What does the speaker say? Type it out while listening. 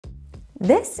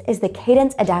This is the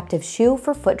Cadense Adaptive Shoe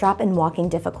for foot drop and walking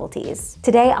difficulties.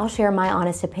 Today, I'll share my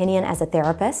honest opinion as a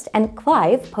therapist, and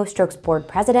Clive, Post-Strokes Board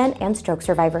President and stroke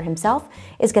survivor himself,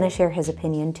 is going to share his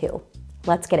opinion too.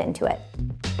 Let's get into it.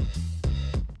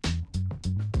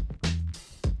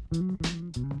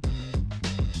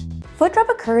 Foot drop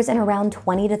occurs in around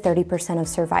 20 to 30% of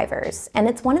survivors, and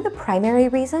it's one of the primary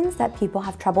reasons that people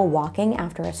have trouble walking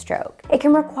after a stroke. It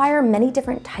can require many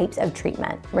different types of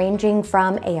treatment, ranging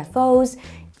from AFOs,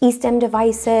 e-stim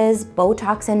devices,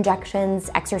 Botox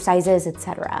injections, exercises,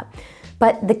 etc.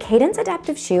 But the Cadense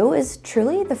Adaptive Shoe is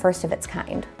truly the first of its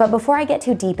kind. But before I get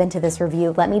too deep into this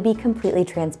review, let me be completely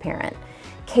transparent.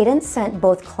 Cadense sent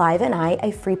both Clive and I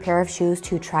a free pair of shoes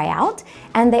to try out,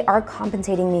 and they are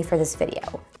compensating me for this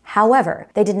video. However,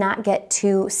 they did not get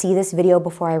to see this video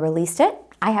before I released it.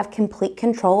 I have complete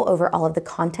control over all of the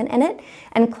content in it,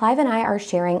 and Clive and I are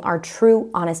sharing our true,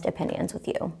 honest opinions with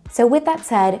you. So with that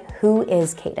said, who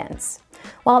is Cadense?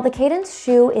 Well, the Cadense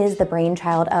Shoe is the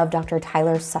brainchild of Dr.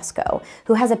 Tyler Susko,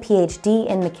 who has a PhD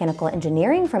in mechanical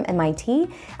engineering from MIT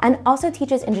and also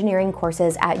teaches engineering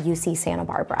courses at UC Santa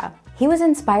Barbara. He was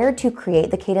inspired to create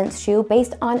the Cadense Shoe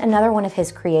based on another one of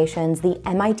his creations, the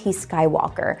MIT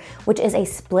Skywalker, which is a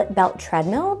split belt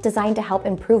treadmill designed to help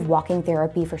improve walking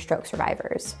therapy for stroke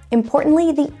survivors.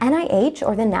 Importantly, the NIH,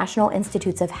 or the National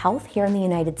Institutes of Health here in the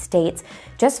United States,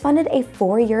 just funded a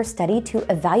 4-year study to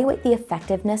evaluate the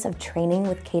effectiveness of training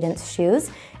with Cadense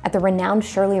shoes at the renowned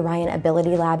Shirley Ryan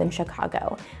Ability Lab in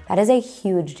Chicago. That is a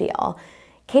huge deal.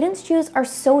 Cadense shoes are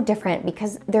so different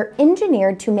because they're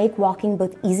engineered to make walking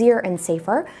both easier and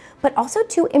safer, but also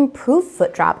to improve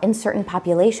foot drop in certain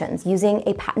populations using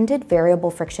a patented variable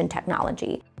friction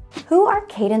technology. Who are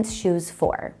Cadense shoes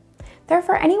for? They're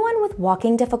for anyone with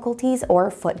walking difficulties or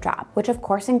foot drop, which of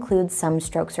course includes some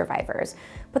stroke survivors.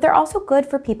 But they're also good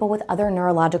for people with other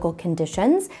neurological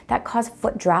conditions that cause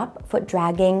foot drop, foot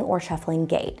dragging, or shuffling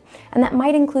gait. And that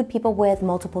might include people with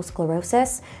multiple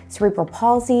sclerosis, cerebral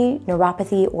palsy,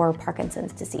 neuropathy, or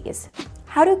Parkinson's disease.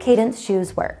 How do Cadense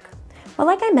shoes work? Well,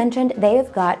 like I mentioned, they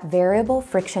have got variable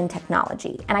friction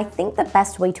technology. And I think the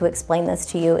best way to explain this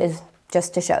to you is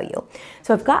just to show you.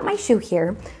 So I've got my shoe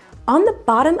here. On the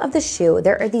bottom of the shoe,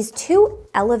 there are these two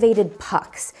elevated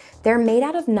pucks. They're made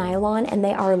out of nylon and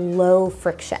they are low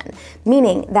friction,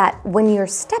 meaning that when you're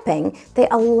stepping, they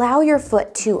allow your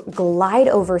foot to glide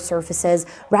over surfaces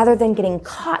rather than getting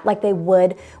caught like they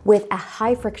would with a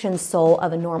high friction sole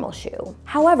of a normal shoe.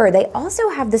 However, they also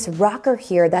have this rocker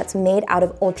here that's made out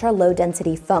of ultra low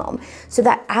density foam, so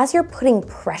that as you're putting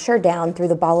pressure down through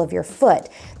the ball of your foot,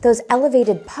 those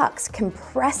elevated pucks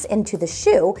compress into the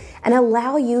shoe and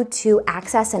allow you to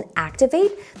access and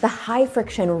activate the high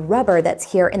friction rubber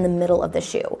that's here in the middle of the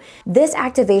shoe. This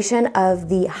activation of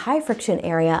the high friction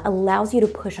area allows you to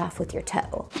push off with your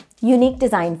toe. Unique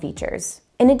design features.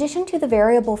 In addition to the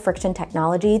variable friction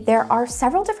technology, there are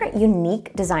several different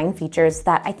unique design features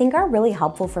that I think are really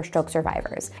helpful for stroke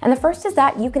survivors. And the first is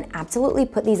that you can absolutely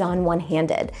put these on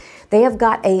one-handed. They have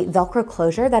got a Velcro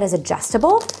closure that is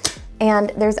adjustable,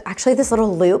 and there's actually this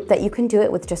little loop that you can do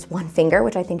it with just one finger,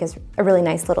 which I think is a really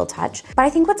nice little touch. But I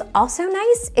think what's also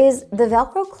nice is the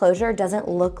Velcro closure doesn't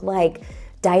look like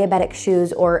diabetic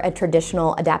shoes or a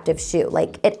traditional adaptive shoe.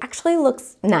 Like, it actually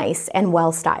looks nice and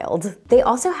well styled. They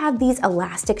also have these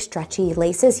elastic stretchy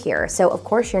laces here. So of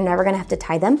course you're never gonna have to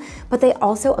tie them, but they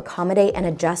also accommodate and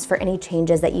adjust for any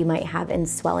changes that you might have in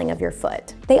swelling of your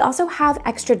foot. They also have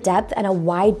extra depth and a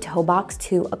wide toe box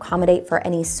to accommodate for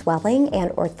any swelling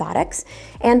and orthotics.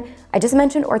 And I just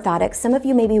mentioned orthotics. Some of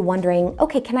you may be wondering,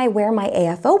 okay, can I wear my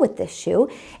AFO with this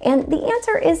shoe? And the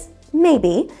answer is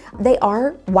maybe. They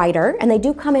are wider and they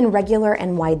do come in regular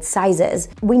and wide sizes.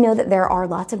 We know that there are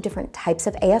lots of different types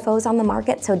of AFOs on the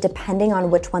market, so depending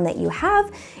on which one that you have,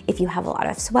 if you have a lot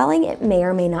of swelling, it may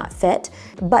or may not fit.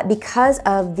 But because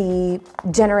of the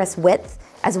generous width,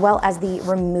 as well as the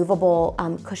removable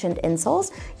cushioned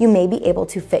insoles, you may be able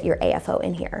to fit your AFO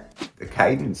in here. The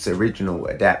Cadense original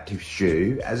adaptive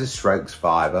shoe, as a stroke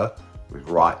survivor with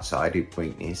right-sided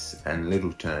weakness and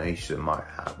little to each of my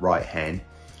right hand,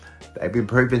 they've been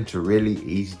proven to really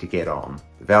easy to get on.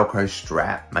 The Velcro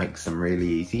strap makes them really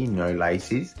easy, no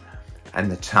laces,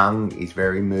 and the tongue is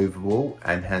very movable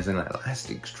and has an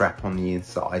elastic strap on the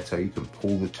inside so you can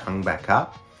pull the tongue back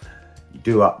up. You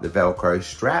do up the Velcro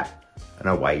strap and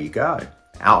away you go.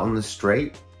 Out on the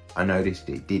street, I noticed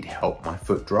it did help my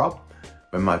foot drop,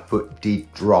 when my foot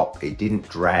did drop, it didn't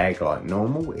drag like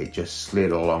normal, it just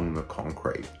slid along the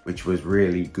concrete, which was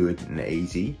really good and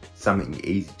easy, something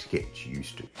easy to get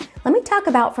used to. Let me talk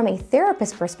about, from a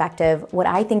therapist perspective, what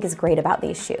I think is great about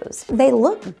these shoes. They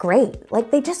look great.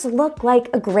 Like, they just look like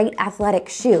a great athletic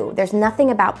shoe. There's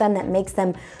nothing about them that makes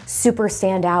them super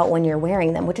stand out when you're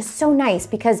wearing them, which is so nice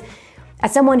because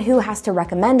as someone who has to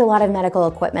recommend a lot of medical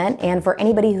equipment, and for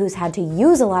anybody who's had to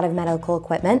use a lot of medical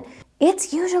equipment,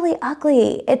 it's usually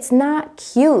ugly. It's not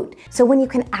cute. So when you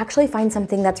can actually find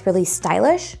something that's really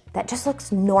stylish, that just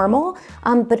looks normal,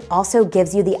 but also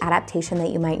gives you the adaptation that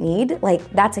you might need, like,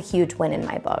 that's a huge win in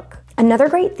my book. Another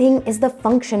great thing is the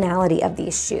functionality of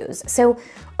these shoes. So,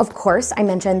 of course, I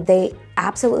mentioned they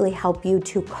absolutely help you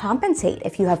to compensate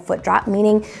if you have foot drop,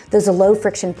 meaning those low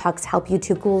friction pucks help you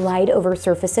to glide over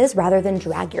surfaces rather than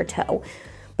drag your toe.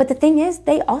 But the thing is,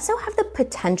 they also have the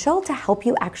potential to help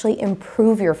you actually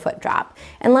improve your foot drop.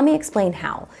 And let me explain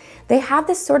how. They have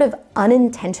this sort of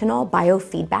unintentional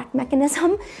biofeedback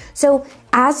mechanism. So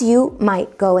as you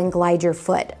might go and glide your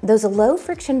foot, those low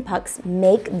friction pucks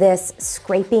make this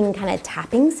scraping kind of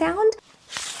tapping sound.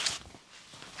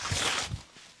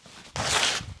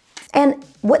 And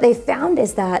what they found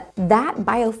is that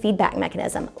biofeedback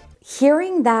mechanism,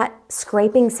 hearing that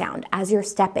scraping sound as you're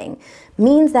stepping,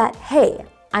 means that, hey,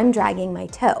 I'm dragging my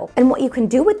toe. And what you can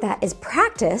do with that is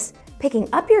practice picking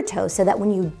up your toe so that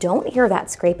when you don't hear that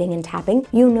scraping and tapping,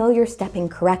 you know you're stepping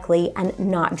correctly and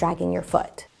not dragging your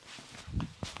foot.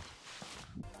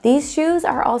 These shoes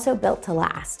are also built to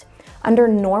last. Under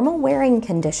normal wearing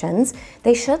conditions,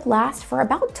 they should last for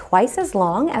about twice as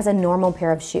long as a normal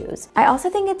pair of shoes. I also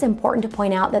think it's important to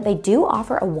point out that they do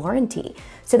offer a warranty.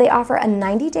 So they offer a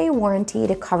 90-day warranty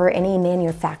to cover any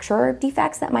manufacturer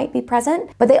defects that might be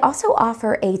present, but they also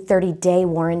offer a 30-day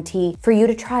warranty for you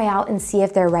to try out and see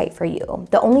if they're right for you.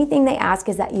 The only thing they ask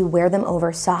is that you wear them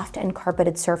over soft and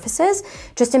carpeted surfaces,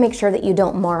 just to make sure that you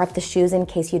don't mar up the shoes in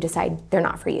case you decide they're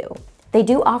not for you. They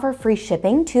do offer free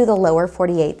shipping to the lower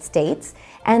 48 states,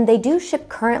 and they do ship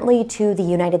currently to the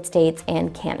United States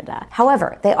and Canada.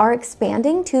 However, they are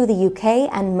expanding to the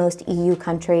UK and most EU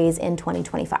countries in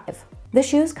 2025. The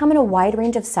shoes come in a wide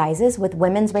range of sizes, with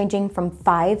women's ranging from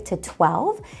 5 to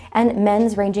 12 and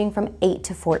men's ranging from 8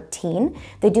 to 14.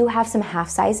 They do have some half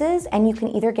sizes, and you can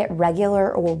either get regular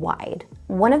or wide.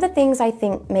 One of the things I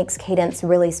think makes Cadence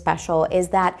really special is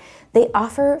that they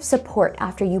offer support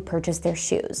after you purchase their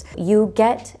shoes. You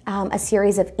get a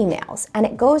series of emails, and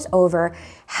it goes over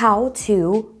how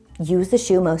to use the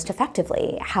shoe most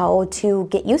effectively, how to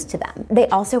get used to them. They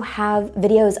also have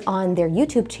videos on their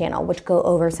YouTube channel which go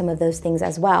over some of those things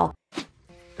as well. A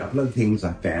couple of things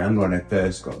I found when I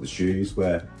first got the shoes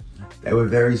were they were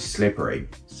very slippery,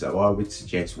 so I would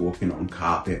suggest walking on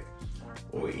carpet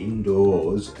or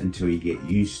indoors until you get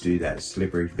used to that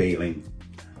slippery feeling.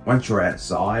 Once you're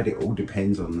outside, it all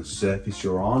depends on the surface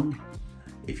you're on.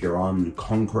 If you're on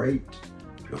concrete,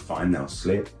 you'll find they'll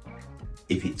slip.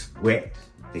 If it's wet,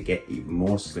 they get even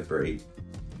more slippery.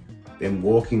 Then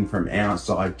walking from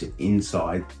outside to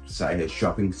inside, say a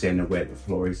shopping centre where the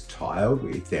floor is tiled,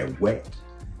 if they're wet,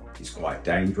 is quite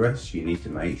dangerous. You need to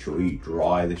make sure you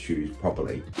dry the shoes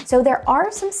properly. So there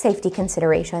are some safety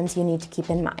considerations you need to keep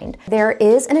in mind. There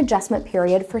is an adjustment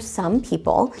period for some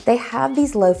people. They have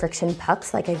these low friction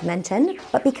pucks, like I've mentioned,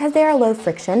 but because they are low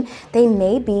friction, they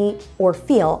may be or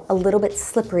feel a little bit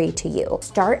slippery to you.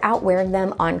 Start out wearing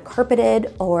them on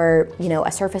carpeted or,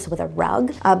 a surface with a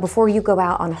rug before you go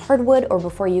out on hardwood or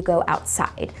before you go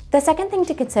outside. The second thing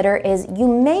to consider is you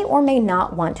may or may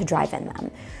not want to drive in them.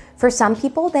 For some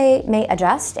people, they may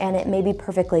adjust and it may be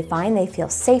perfectly fine. They feel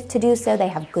safe to do so. They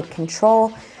have good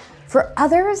control. For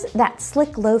others, that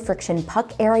slick, low friction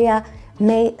puck area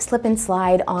may slip and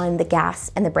slide on the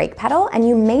gas and the brake pedal, and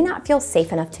you may not feel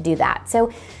safe enough to do that.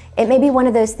 So it may be one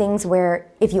of those things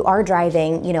where if you are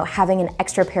driving, having an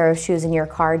extra pair of shoes in your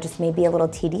car just may be a little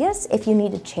tedious if you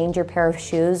need to change your pair of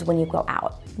shoes when you go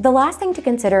out. The last thing to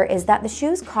consider is that the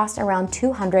shoes cost around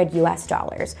 $200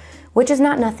 US, which is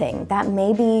not nothing. That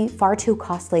may be far too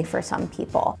costly for some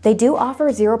people. They do offer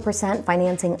 0%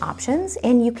 financing options,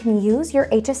 and you can use your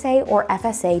HSA or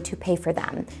FSA to pay for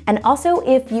them. And also,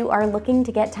 if you are looking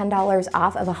to get $10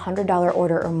 off of a $100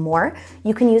 order or more,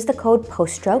 you can use the code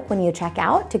POSTSTROKE when you check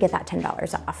out to get that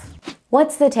 $10 off.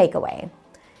 What's the takeaway?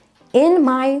 In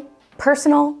my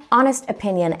personal, honest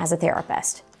opinion as a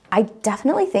therapist, I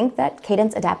definitely think that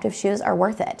Cadence adaptive shoes are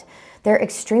worth it. They're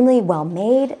extremely well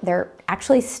made, they're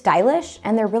actually stylish,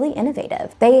 and they're really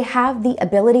innovative. They have the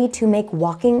ability to make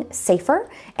walking safer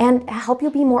and help you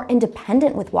be more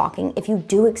independent with walking if you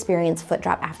do experience foot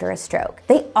drop after a stroke.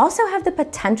 They also have the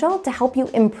potential to help you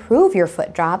improve your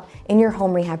foot drop in your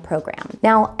home rehab program.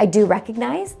 Now, I do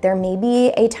recognize there may be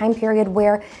a time period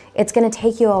where it's gonna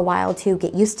take you a while to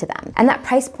get used to them, and that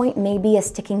price point may be a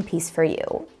sticking piece for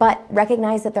you, but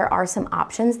recognize that there are some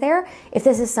options there if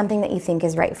this is something that you think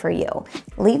is right for you.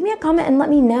 Leave me a comment and let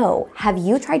me know, have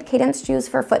you tried Cadense shoes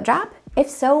for foot drop? If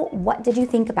so, what did you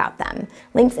think about them?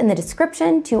 Links in the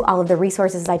description to all of the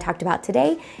resources I talked about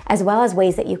today, as well as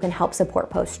ways that you can help support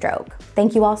post-stroke.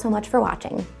 Thank you all so much for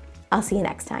watching. I'll see you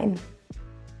next time.